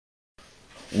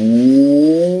What's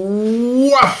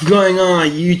going on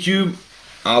YouTube?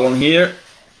 Alan here,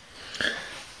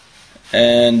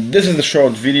 and this is a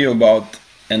short video about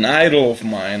an idol of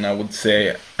mine. I would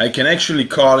say I can actually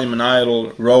call him an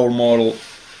idol, role model.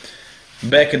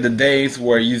 Back in the days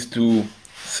where I used to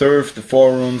surf the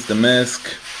forums, the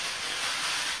mask,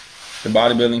 the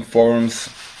bodybuilding forums,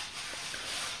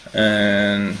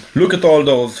 and look at all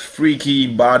those freaky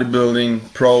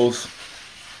bodybuilding pros.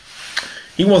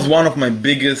 He was one of my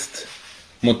biggest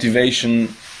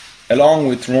motivation, along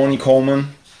with Ronnie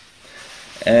Coleman.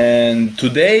 And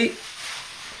today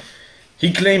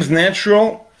he claims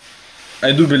natural.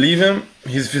 I do believe him.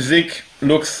 His physique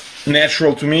looks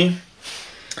natural to me.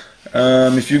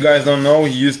 If you guys don't know,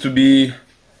 he used to be,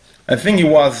 I think he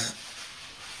won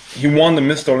the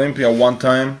Mr. Olympia one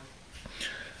time.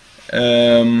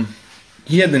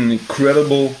 He had an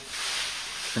incredible,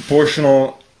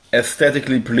 proportional,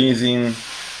 aesthetically pleasing,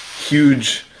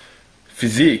 huge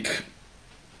physique,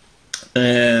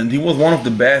 and he was one of the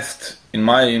best in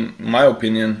my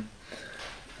opinion,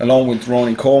 along with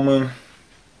Ronnie Coleman.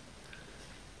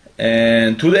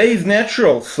 And today he's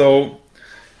natural, so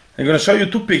I'm gonna show you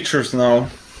two pictures now.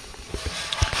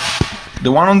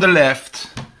 The one on the left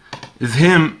is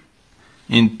him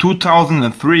in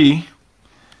 2003,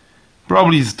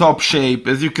 probably his top shape.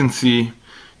 As you can see,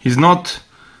 he's not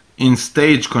in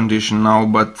stage condition now,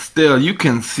 but still you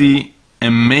can see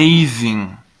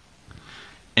amazing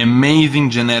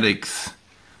genetics,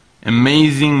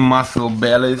 amazing muscle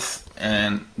bellies,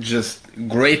 and just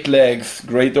great legs,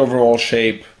 great overall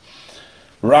shape,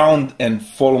 round and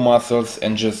full muscles,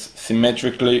 and just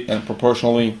symmetrically and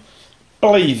proportionally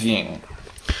pleasing.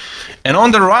 And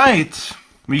on the right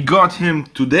we got him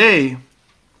today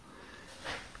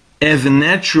as a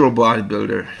natural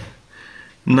bodybuilder.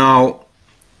 Now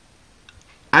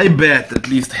I bet at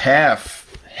least half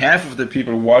of the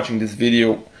people watching this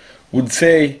video would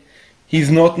say he's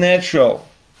not natural.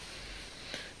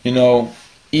 You know,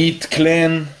 eat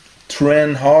clean,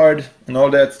 train hard, and all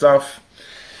that stuff.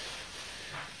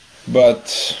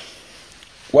 But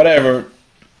whatever,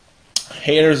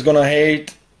 haters gonna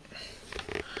hate.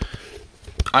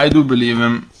 I do believe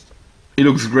him. He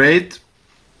looks great,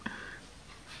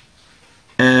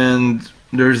 and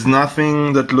there's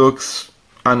nothing that looks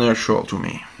unnatural to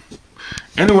me.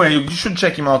 Anyway, you should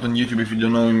check him out on YouTube if you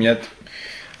don't know him yet.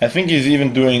 I think he's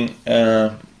even doing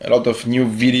a lot of new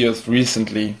videos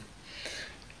recently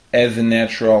as a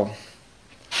natural.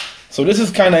 So this is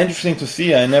kind of interesting to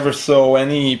see. I never saw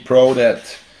any pro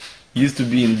that used to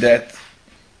be in that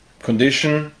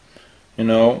condition, you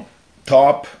know,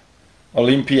 top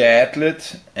Olympia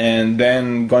athlete, and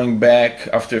then going back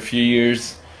after a few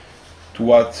years to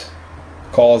what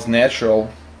calls natural.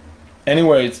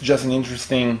 Anyway, it's just an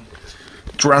interesting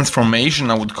transformation,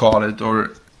 I would call it,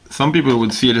 or some people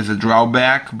would see it as a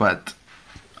drawback, but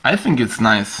I think it's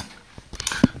nice.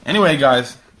 Anyway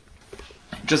guys,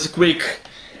 just a quick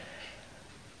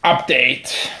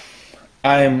update.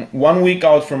 I'm 1 week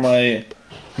out from my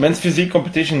men's physique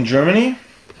competition in Germany.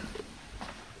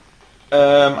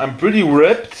 I'm pretty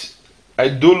ripped. I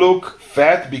do look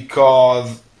fat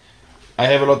because I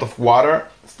have a lot of water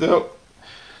still,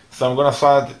 so I'm gonna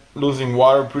start losing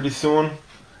water pretty soon.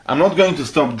 I'm not going to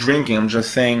stop drinking, I'm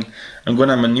just saying I'm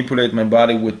gonna manipulate my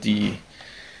body with the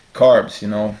carbs, you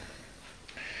know.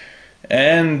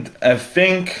 And I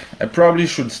think I probably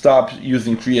should stop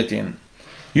using creatine.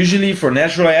 Usually for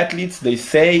natural athletes, they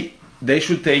say they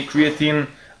should take creatine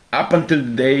up until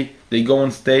the day they go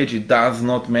on stage. It does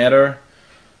not matter.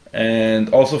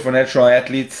 And also for natural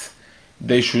athletes,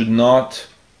 they should not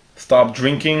stop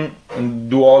drinking and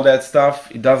do all that stuff.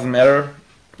 It doesn't matter.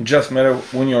 It just matters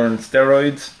when you're on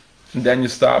steroids, and then you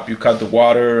stop, you cut the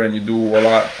water, and you do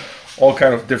all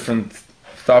kind of different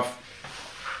stuff.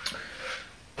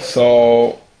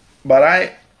 So, but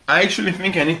I actually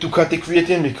think I need to cut the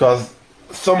creatine because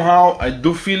somehow I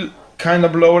do feel kind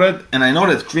of bloated, and I know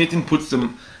that creatine puts the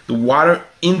water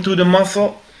into the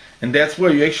muscle, and that's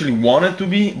where you actually want it to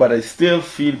be, but I still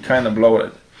feel kind of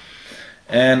bloated.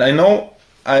 And I know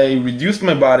I reduced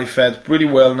my body fat pretty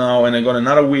well now, and I got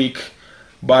another week,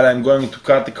 but I'm going to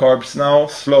cut the carbs now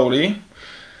slowly.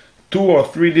 2 or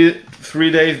 3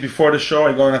 days before the show,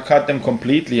 I'm going to cut them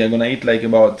completely. I'm going to eat like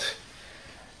about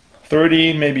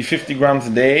 30, maybe 50 grams a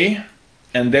day.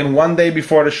 And then 1 day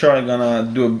before the show, I'm going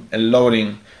to do a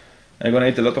loading. I'm going to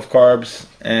eat a lot of carbs.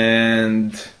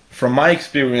 And from my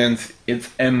experience,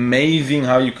 it's amazing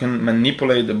how you can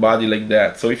manipulate the body like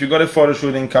that. So if you got a photo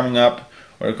shooting coming up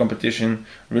or a competition,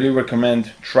 really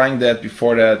recommend trying that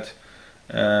before that.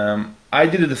 I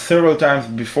did it several times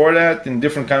before that in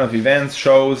different kind of events,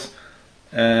 shows,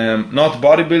 not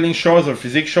bodybuilding shows or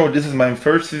physique show. This is my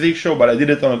first physique show, but I did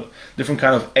it on a different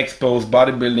kind of expos,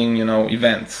 bodybuilding, you know,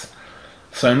 events.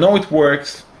 So I know it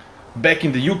works. Back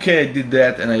in the UK I did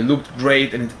that and I looked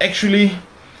great, and it actually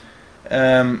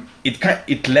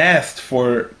it lasts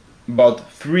for about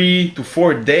 3 to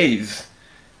 4 days.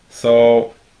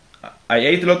 So I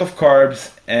ate a lot of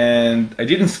carbs and I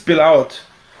didn't spill out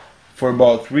for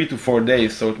about 3 to 4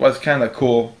 days, so it was kind of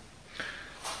cool.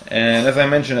 And as I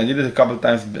mentioned, I did it a couple of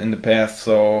times in the past,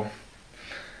 so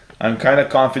I'm kind of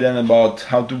confident about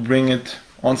how to bring it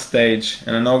on stage,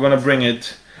 and I know I'm gonna bring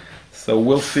it. So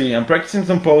we'll see. I'm practicing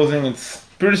some posing. It's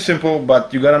pretty simple,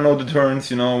 but you gotta know the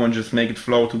turns, you know, and just make it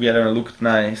flow together and look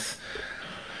nice.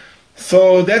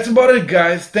 So that's about it,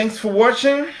 guys. Thanks for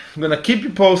watching. I'm gonna keep you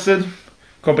posted.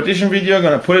 Competition video, I'm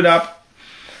gonna put it up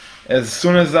as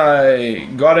soon as I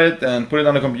got it and put it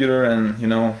on the computer and, you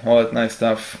know, all that nice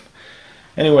stuff.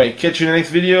 Anyway, catch you in the next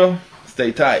video.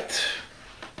 Stay tight.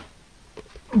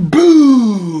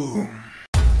 Boo!